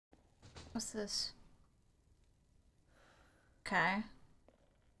What's this? Okay.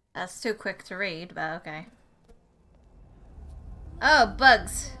 That's too quick to read, but okay. Oh,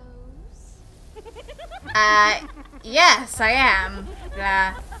 bugs. Yes, I am.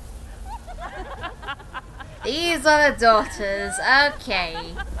 These are the daughters.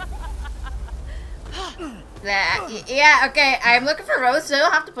 Okay. Yeah, okay. I'm looking for Rose, so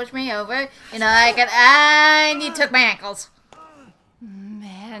you'll have to push me over. You know, and you took my ankles.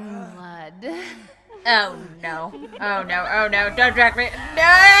 Man blood. Oh no. Oh no. Oh no. Don't drag me.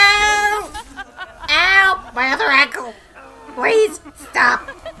 No! Ow! My other ankle. Please stop.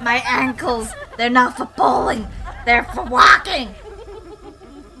 My ankles. They're not for bowling. They're for walking.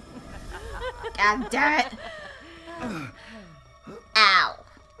 God damn it. Ow.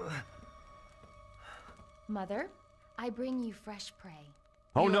 Mother, I bring you fresh prey.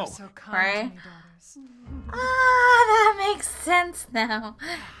 Oh You no. are so kind to me, daughters. Ah, that makes sense now.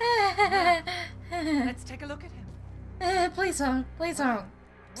 Let's take a look at him. Please don't. Please don't.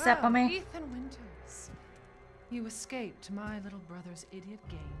 Step on me. Ethan Winters. You escaped my little brother's idiot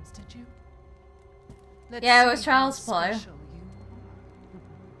games, did you? Let's Yeah, it was see child's how play. special you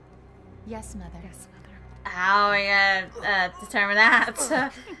Yes, Mother. Yes, mother. How are we gonna determine that?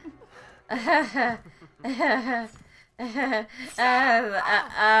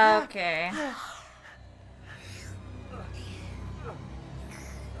 Okay.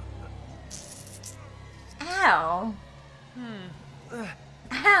 Ow.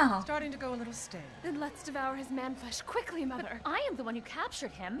 Ow. Starting to go a little stale. Then let's devour his man flesh quickly, Mother. I am the one who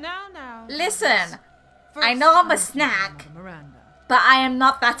captured him. Now. Listen, First, I know I'm a I'll snack, give Miranda. but I am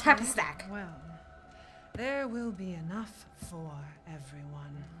not that type of snack. Well, there will be enough for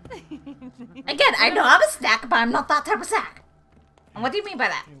everyone. Again, I know I'm a snack, but I'm not that type of snack. And what do you mean by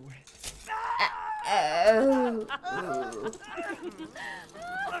that? Oh.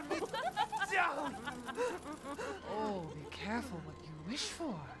 Oh, be careful what you wish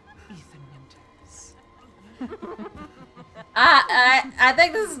for, Ethan Winters. I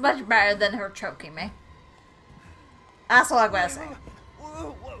think this is much better than her choking me. That's all I'm gonna say.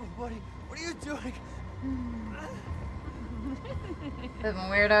 What are you doing? Living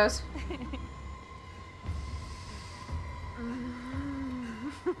weirdos.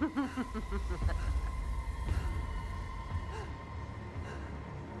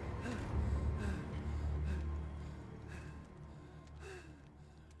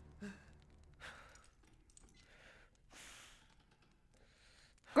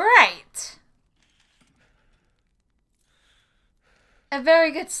 Great! A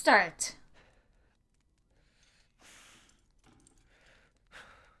very good start.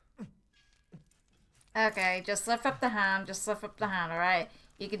 Okay, just lift up the hand. Just lift up the hand, alright?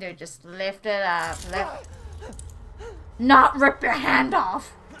 You can do it. Just lift it up. Lift. Not rip your hand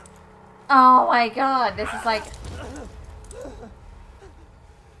off! Oh my god, this is like...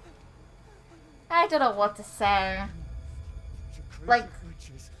 I don't know what to say. Like...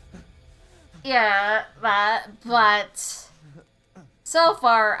 Yeah, but... So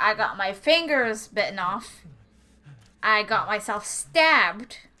far, I got my fingers bitten off. I got myself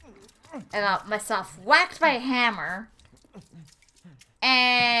stabbed. I got myself whacked by a hammer.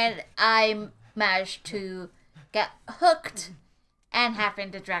 And I managed to get hooked and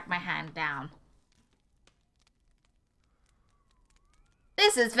having to drag my hand down.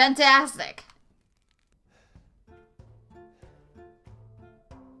 This is fantastic.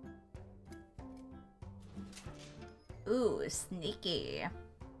 Ooh, sneaky.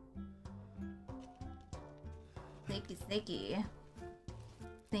 Sneaky, sneaky.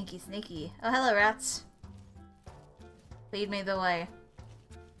 Sneaky, sneaky. Oh, hello, rats. Lead me the way.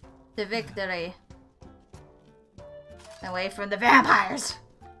 To victory. Away from the vampires.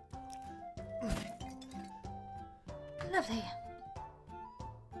 Lovely.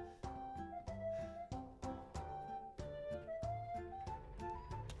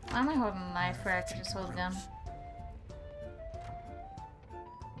 Why am I holding a knife where I could just hold a gun?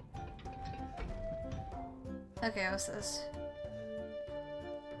 Okay, what's this?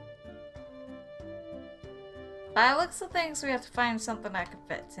 By the looks of things, we have to find something that can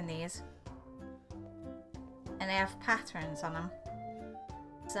fit in these. And they have patterns on them.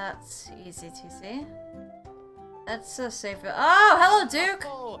 So that's easy to see. That's so safe. Oh, hello, Duke!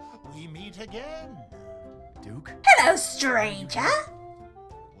 Oh, we meet again. Duke? Hello, stranger!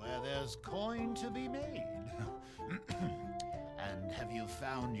 Where there's coin to be made. And have you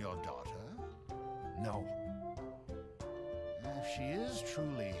found your daughter? No. If she is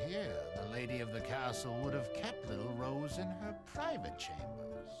truly here, the lady of the castle would have kept little Rose in her private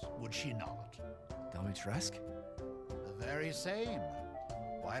chambers, would she not? Domitresk? The very same.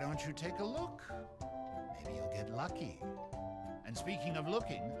 Why don't you take a look? Maybe you'll get lucky. And speaking of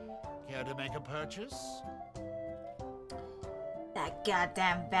looking, care to make a purchase? That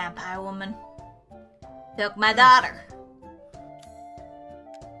goddamn vampire woman took my daughter.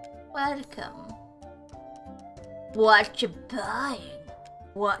 Welcome. What you buying?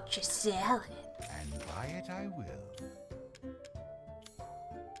 What you selling? And buy it I will.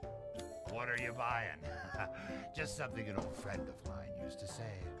 What are you buying? Just something an old friend of mine used to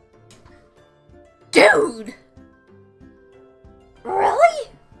say. Dude! Really?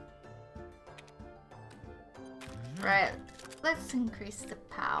 Right, let's increase the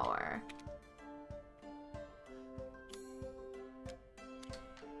power.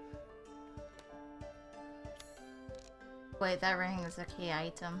 Wait, that ring is a key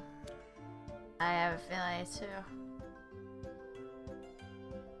item. I have a feeling it too.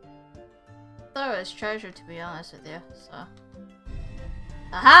 Thought it was treasure, to be honest with you, so.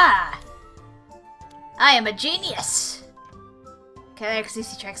 Aha! I am a genius! Okay,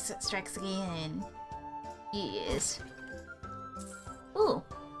 XCC strikes again. Yes. Ooh.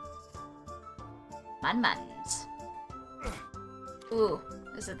 Mans. Ooh,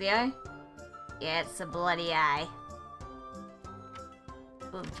 is it the eye? Yeah, it's a bloody eye.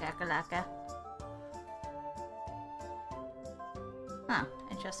 Boom chakalaka. Huh,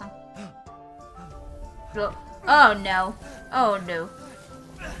 interesting. Oh no. Oh no.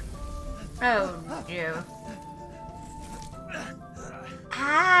 Oh no.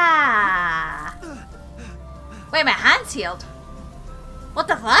 Ah! Wait, my hand's healed. What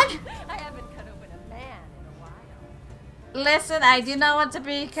the fudge? I haven't cut open a man in a while. Listen, I do not want to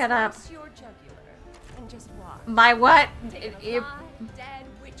be cut up. Slice your jugular and just watch. By what? Taken alive, dead,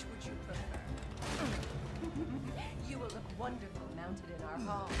 which would you prefer? You will look wonderful mounted in our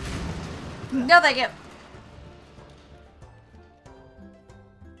hall. No, thank you.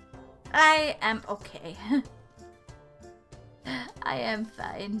 I am okay. I am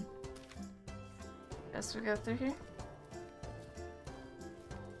fine. Guess we go through here.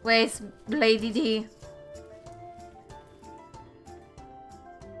 Where's Lady D?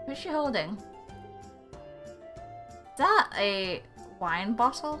 Who's she holding? Is that a wine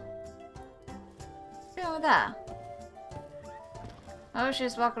bottle? What's going on with that? Oh,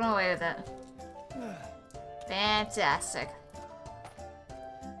 she's walking away with it. Fantastic.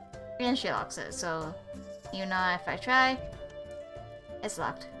 And she locks it, so you know if I try, it's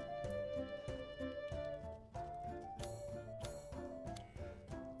locked.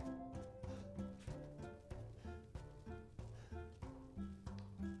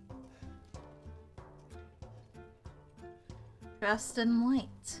 Trust and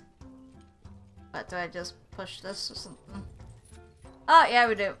light. What, do I just push this or something? Oh, yeah,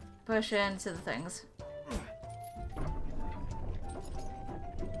 we do. Push into the things.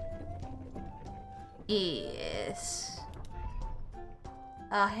 Yes.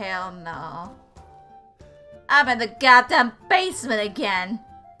 Oh, hell no. I'm in the goddamn basement again.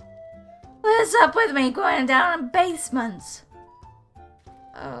 What's up with me going down in basements?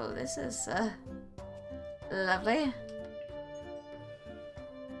 Oh, this is, lovely.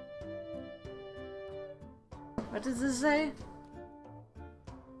 What does this say?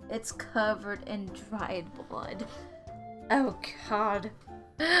 It's covered in dried blood. Oh, God.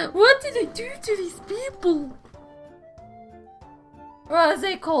 What did I do to these people? Or as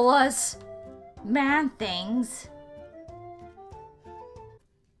they call us, man things.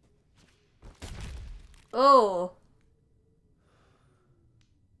 Oh.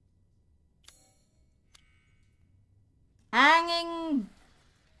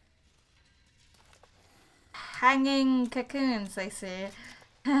 Hanging cocoons, I see.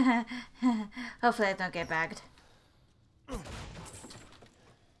 Hopefully I don't get bagged.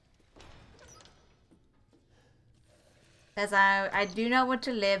 Because I do not want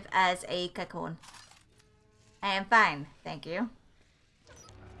to live as a cocoon. I am fine, thank you.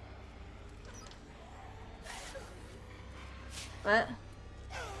 What?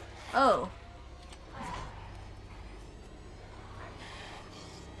 Oh.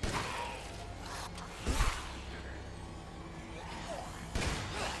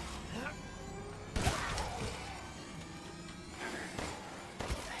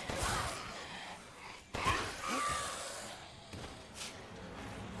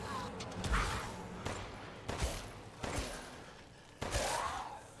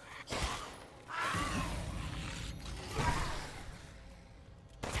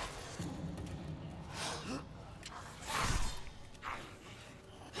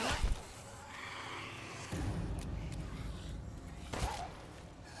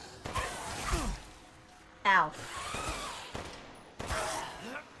 Ow.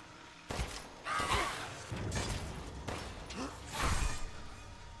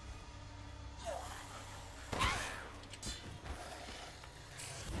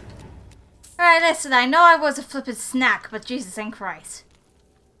 Alright, listen, I know I was a flippin' snack, but Jesus and Christ.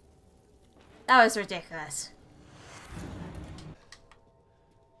 That was ridiculous.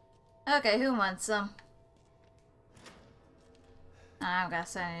 Okay, who wants some? I'm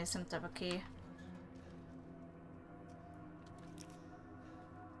guessing I need some type of key.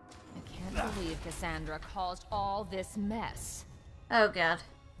 I can't believe Cassandra caused all this mess. Oh god.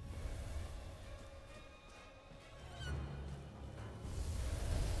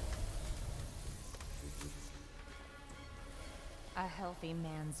 A healthy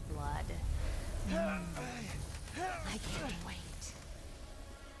man's blood. I can't wait.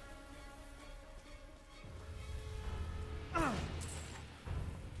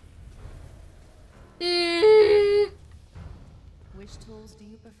 Which tools do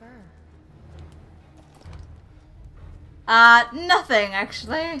you prefer? Nothing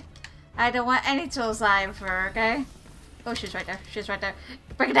actually. I don't want any tools I prefer, okay? Oh, she's right there. She's right there.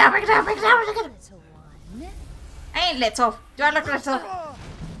 Break it down, break it down, break it down, break it down. Little one. I ain't little. Do I look little?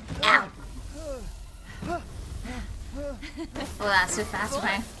 Ow. Oh, that's too fast for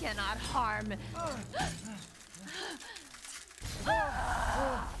me. Cannot harm.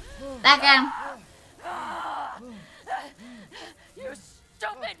 Back in. You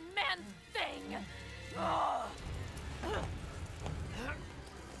stupid man thing!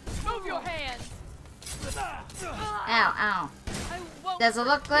 Move your hands! Ow, ow. I won't Does it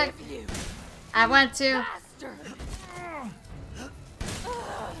look like forgive you, I want to? bastard!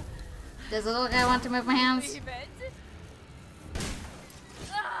 Does it look like I want to move my hands? Leave it.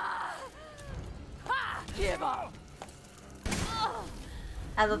 Give up!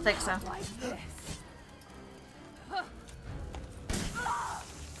 I don't think so. Like this.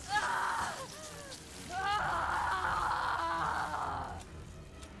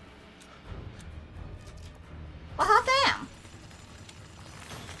 Well, hot damn.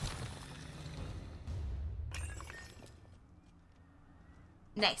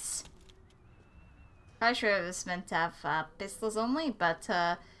 Nice. Probably sure it was meant to have pistols only, but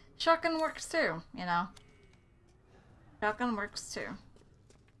shotgun works too, you know. Shotgun works too.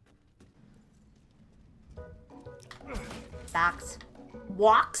 Backs.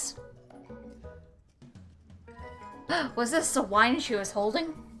 Walks? Was this the wine she was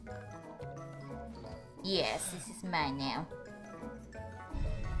holding? Yes, this is mine now.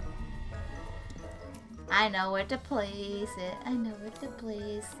 I know where to place it. I know where to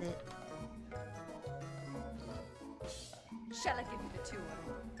place it. Shall I give you the tour?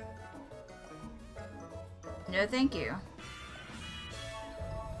 No, thank you.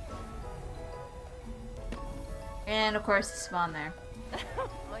 And of course, the spawn there.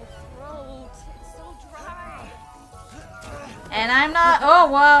 My throat, it's so dry. And I'm not. Oh,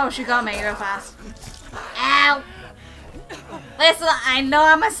 whoa, she got me real fast. Ow! Listen, I know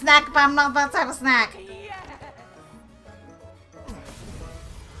I'm a snack, but I'm not that type of snack.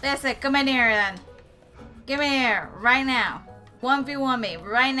 Listen, come in here then. Give me here, right now. 1v1 me,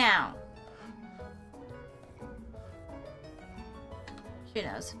 right now. She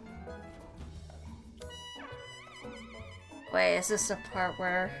knows. Wait, is this the part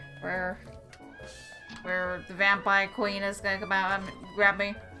where the vampire queen is gonna come out and grab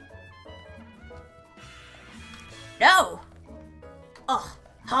me? No! Oh,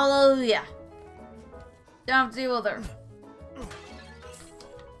 hallelujah. Don't have to deal with her.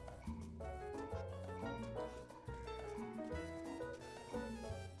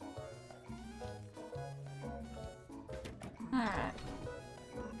 Alright.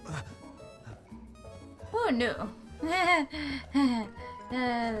 Oh no. This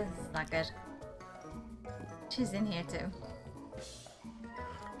is not good. She's in here too.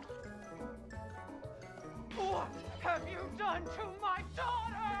 What have you done to my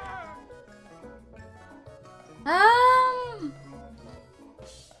daughter?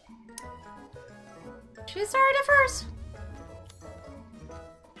 She started it first.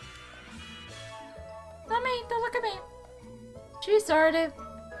 Not me, don't look at me. She started.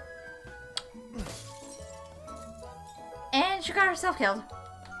 And she got herself killed.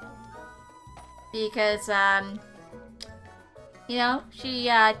 Because, you know,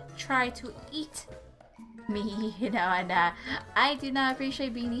 she, tried to eat me, you know, and, I do not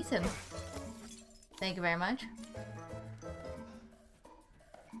appreciate being eaten. Thank you very much.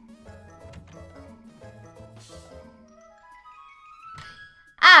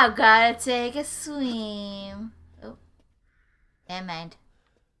 I gotta take a swim. Oh. Never mind.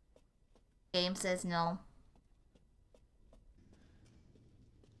 Game says no.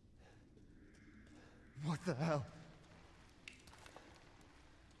 What the hell?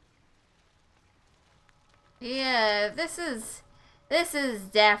 Yeah, this This is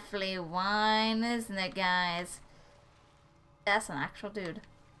definitely wine, isn't it, guys? That's an actual dude.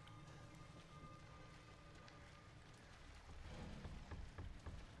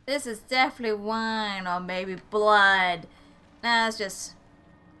 This is definitely wine or maybe blood. Nah, it's just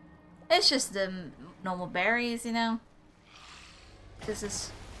the normal berries, you know? This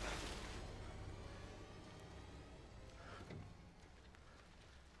is...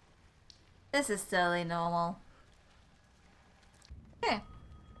 This is totally normal. Okay.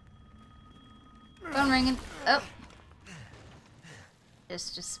 Phone ringing. Oh.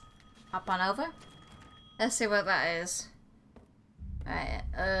 Just hop on over. Let's see what that is. Alright.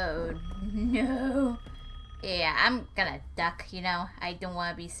 Oh no. Yeah, I'm gonna duck, you know. I don't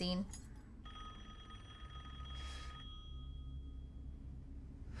want to be seen.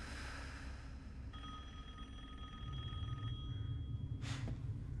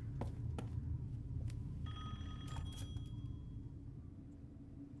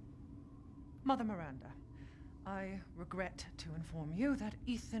 Mother Miranda, I regret to inform you that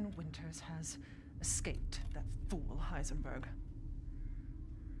Ethan Winters has escaped that fool Heisenberg.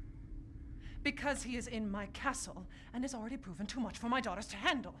 Because he is in my castle and has already proven too much for my daughters to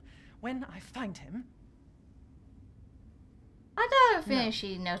handle. When I find him... I don't think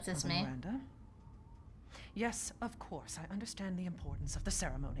she noticed me. Miranda? Yes, of course, I understand the importance of the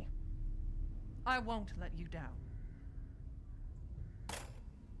ceremony. I won't let you down.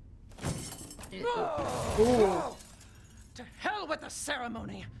 Ooh. To hell with the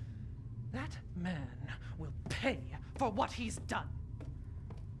ceremony! That man will pay for what he's done.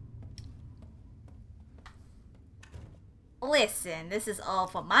 Listen, this is all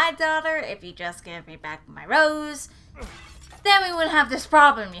for my daughter. If you just give me back my rose, then we wouldn't have this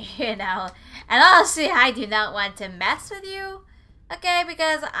problem, you know. And honestly, I do not want to mess with you, okay?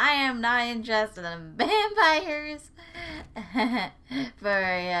 Because I am not interested in vampires. For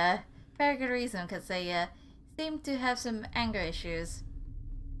a very good reason, because they seem to have some anger issues.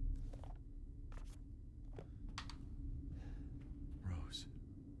 Rose,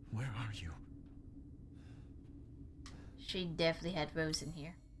 where are you? She definitely had Rose in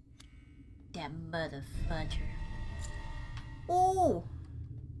here. That mother fudger. Ooh!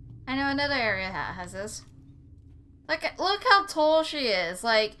 I know another area that has this. Like, look how tall she is.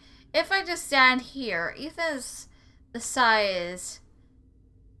 Like, if I just stand here, Ethan's the size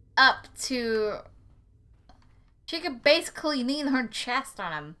up to... She could basically lean her chest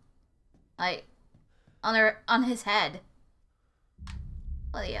on him. Like, on his head.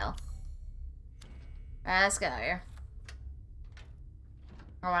 Bloody hell. Alright, let's get out of here.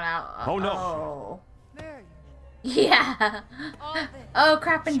 Going out. Oh no! Oh. There Yeah. All this Oh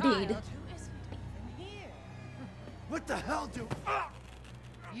crap, indeed. child who isn't even here. What the hell do...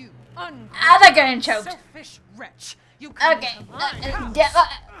 You Ah, they're getting choked. selfish wretch! You come Okay. into my house.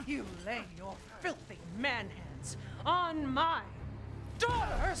 You lay your filthy man hands on my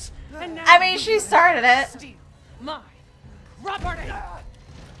daughters, and now I mean, you she started it. steal my property.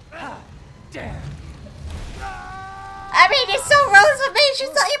 How dare you! I mean, you stole Rose with me. She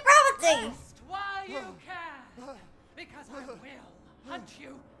stole your property. Rest while you can, because I will hunt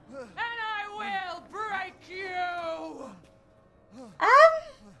you, and I will break you.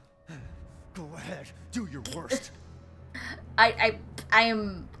 Go ahead, do your worst. I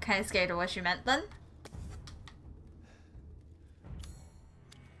am kind of scared of what she meant then.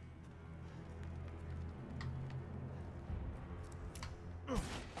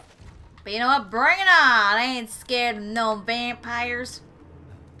 But you know what? Bring it on! I ain't scared of no vampires.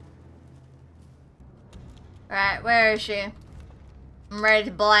 Right, where is she? I'm ready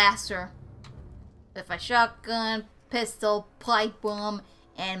to blast her. With my shotgun, pistol, pipe bomb,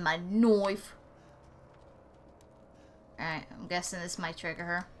 and my knife. Alright, I'm guessing this might trigger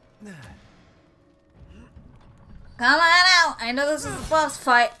her. Come on out! I know this is a boss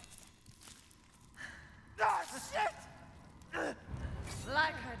fight.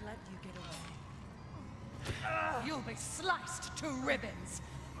 Like I'd let you get away. You'll be sliced to ribbons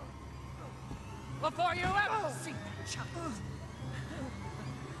before you ever see that child.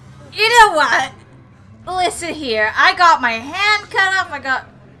 You know what? Listen here. I got my hand cut off. I got...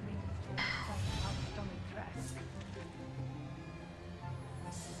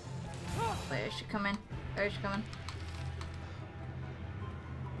 Where is she coming? Where is she coming?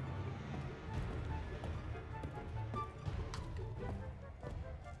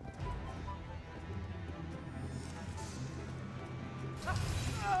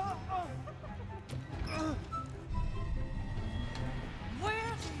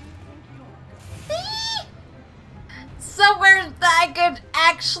 Somewhere that I could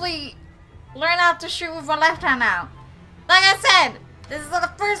actually learn how to shoot with my left hand now. Like I said, This is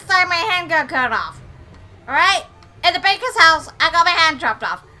the first time my hand got cut off. Alright? In the baker's house, I got my hand chopped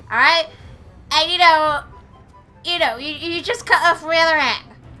off. Alright? And you just cut off my other hand.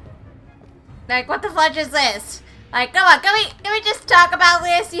 Like, what the fudge is this? Like, come on, can we just talk about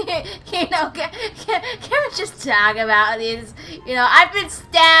this? You know, can we just talk about this? You know, I've been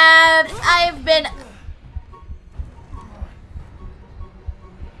stabbed. I've been...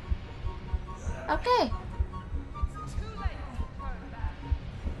 Okay.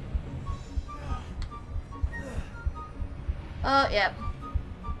 Oh, yep.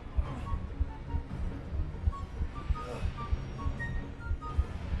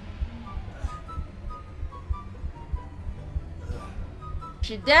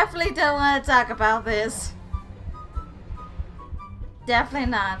 She definitely don't want to talk about this. Definitely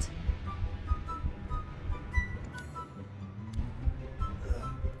not.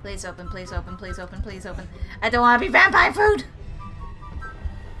 Please open, please open, please open, please open. I don't want to be vampire food!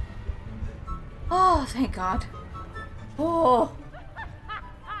 Oh, thank God. Oh.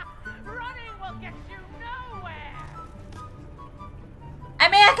 Running will get you nowhere. I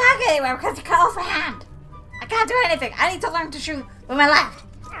mean, I can't get anywhere because you cut off my hand. I can't do anything. I need to learn to shoot with my left.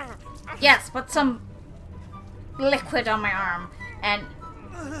 Yes, put some liquid on my arm. And...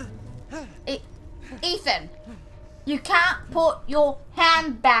 Ethan, you can't put your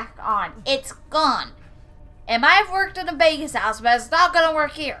hand back on. It's gone. It might have worked in the Vegas house, but it's not gonna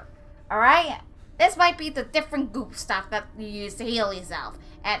work here. Alright? This might be the different goop stuff that you use to heal yourself.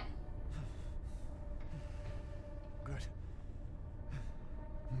 And... Good.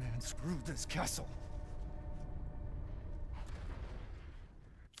 Man screwed this castle.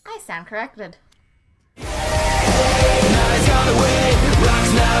 I stand corrected. Now it's on the way.